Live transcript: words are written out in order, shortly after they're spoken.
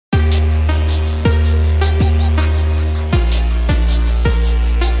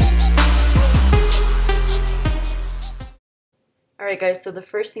Alright guys, so the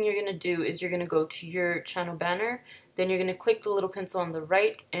first thing you're going to do is you're going to go to your channel banner, then you're going to click the little pencil on the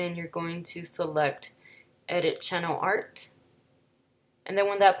right and you're going to select Edit Channel Art. And then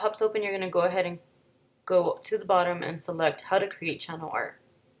when that pops open, you're going to go ahead and go to the bottom and select How to Create Channel Art.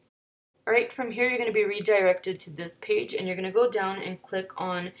 Alright, from here you're going to be redirected to this page and you're going to go down and click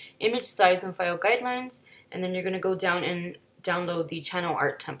on Image Size and File Guidelines, and then you're going to go down and download the channel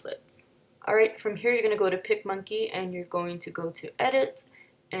art templates. Alright, from here you're going to go to PicMonkey and you're going to go to Edit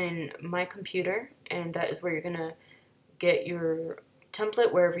and My Computer, and that is where you're going to get your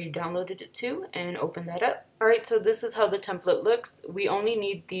template wherever you downloaded it to and open that up. Alright, so this is how the template looks. We only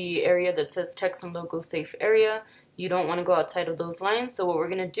need the area that says Text and Logo Safe Area. You don't want to go outside of those lines, so what we're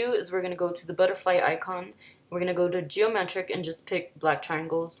going to do is we're going to go to the butterfly icon. We're going to go to Geometric and just pick black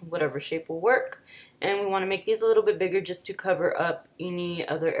triangles, whatever shape will work. And we want to make these a little bit bigger just to cover up any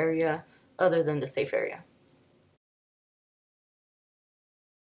other area other than the safe area.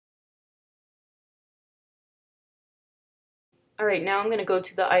 Alright, now I'm going to go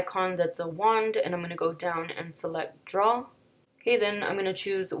to the icon that's a wand and I'm going to go down and select Draw. Okay, then I'm going to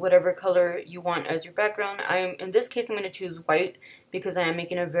choose whatever color you want as your background. In this case, I'm going to choose white because I am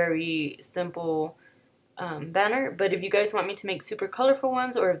making a very simple banner. But if you guys want me to make super colorful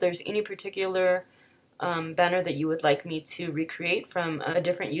ones, or if there's any particular banner that you would like me to recreate from a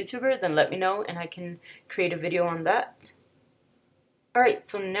different YouTuber, then let me know and I can create a video on that. Alright,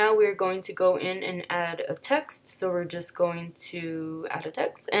 so now we're going to go in and add a text. So we're just going to add a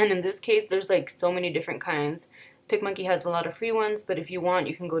text, and in this case there's like so many different kinds. PicMonkey has a lot of free ones, but if you want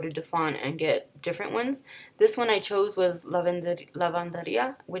you can go to Defont and get different ones. This one I chose was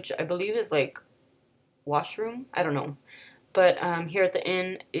Lavanderia, which I believe is like washroom, I don't know. But here at the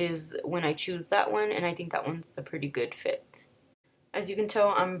end is when I choose that one, and I think that one's a pretty good fit. As you can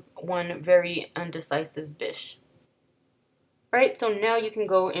tell, I'm one very undecisive bish. Alright, so now you can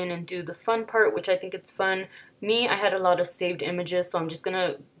go in and do the fun part, which I think it's fun. Me, I had a lot of saved images, so I'm just going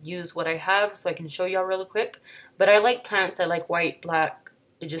to use what I have so I can show y'all really quick. But I like plants, I like white, black.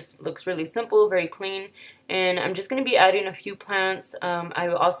 It just looks really simple, very clean. And I'm just going to be adding a few plants. I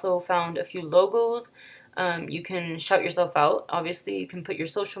also found a few logos. You can shout yourself out. Obviously, you can put your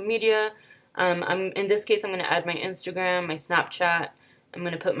social media. In this case, I'm going to add my Instagram, my Snapchat. I'm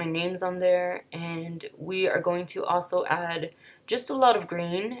going to put my names on there, and we are going to also add just a lot of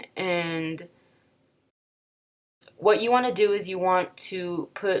green. And what you want to do is you want to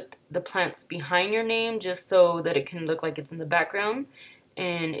put the plants behind your name just so that it can look like it's in the background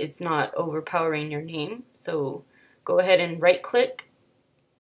and it's not overpowering your name. So go ahead and right click,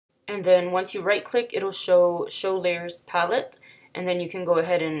 and then once you right click it'll show layers palette, and then you can go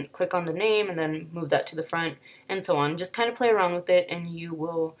ahead and click on the name and then move that to the front and so on. Just kind of play around with it and you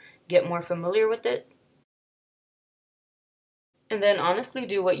will get more familiar with it. And then honestly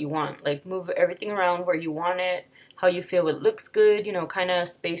do what you want, like move everything around where you want it, how you feel it looks good, you know, kind of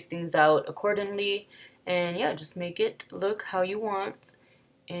space things out accordingly, and yeah, just make it look how you want,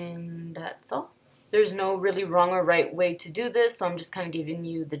 and that's all. There's no really wrong or right way to do this, so I'm just kind of giving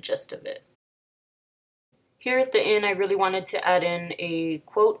you the gist of it. Here at the end, I really wanted to add in a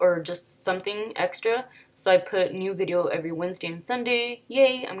quote or just something extra, so I put new video every Wednesday and Sunday.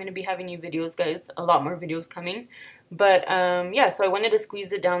 Yay, I'm going to be having new videos, guys, a lot more videos coming. But yeah, so I wanted to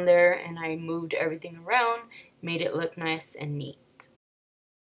squeeze it down there, and I moved everything around, made it look nice and neat.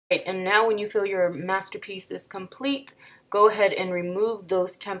 Right, and now when you feel your masterpiece is complete, go ahead and remove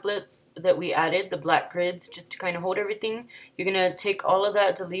those templates that we added, the black grids, just to kind of hold everything. You're going to take all of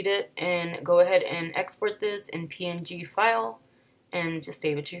that, delete it, and go ahead and export this in PNG file and just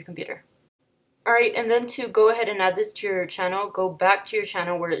save it to your computer. Alright, and then to go ahead and add this to your channel, go back to your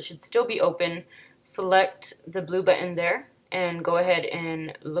channel where it should still be open, select the blue button there, and go ahead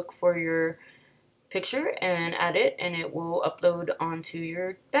and look for your picture and add it, and it will upload onto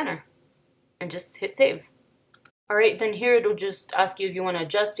your banner. And just hit save. Alright, then here it'll just ask you if you want to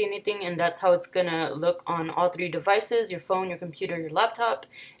adjust anything, and that's how it's gonna look on all three devices, your phone, your computer, your laptop,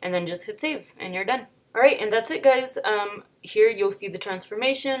 and then just hit save and you're done. Alright, and that's it, guys. Here you'll see the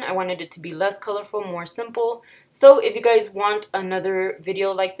transformation. I wanted it to be less colorful, more simple. So if you guys want another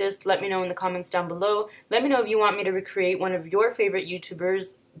video like this, let me know in the comments down below. Let me know if you want me to recreate one of your favorite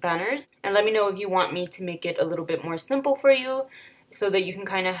YouTubers' banners, and let me know if you want me to make it a little bit more simple for you, so that you can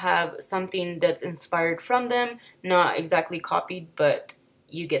kind of have something that's inspired from them, not exactly copied, but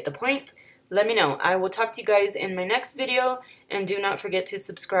you get the point. Let me know. I will talk to you guys in my next video, and do not forget to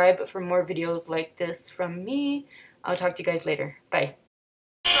subscribe for more videos like this from me. I'll talk to you guys later. Bye.